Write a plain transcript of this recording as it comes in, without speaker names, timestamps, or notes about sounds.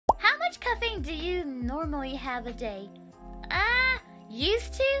caffeine do you normally have a day?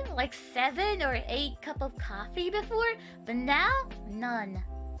 Used to like 7 or 8 cup of coffee before, but now none.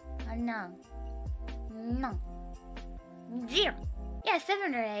 No. 0. Yeah,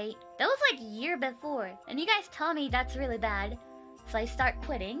 7 or 8. That was like a year before, and you guys tell me that's really bad, so I start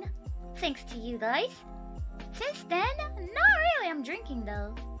quitting. Thanks to you guys. Since then, not really. I'm drinking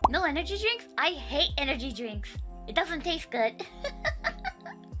though. No energy drinks? I hate energy drinks. It doesn't taste good.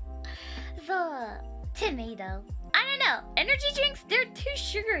 So, to me though, I don't know. Energy drinks, they're too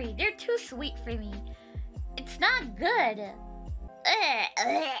sugary. They're too sweet for me. It's not good.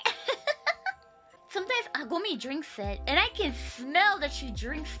 Sometimes Agomi drinks it, and I can smell that she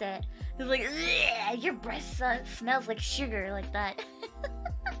drinks it. It's like, your breath smells like sugar, like that.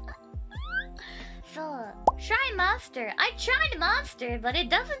 So, try Monster. I tried Monster, but it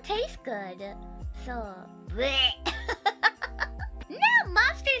doesn't taste good. So, no,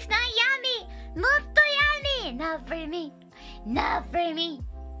 Monster's not yummy. Motto yummy. Not for me. Not for me.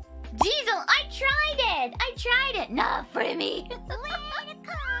 Diesel, I tried it. Not for me.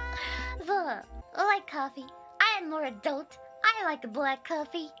 So, I like coffee. I am more adult. I like black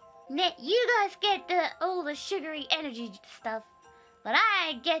coffee. You guys get all the sugary energy stuff. But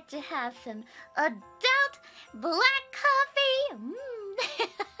I get to have some adult black coffee.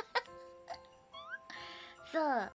 So,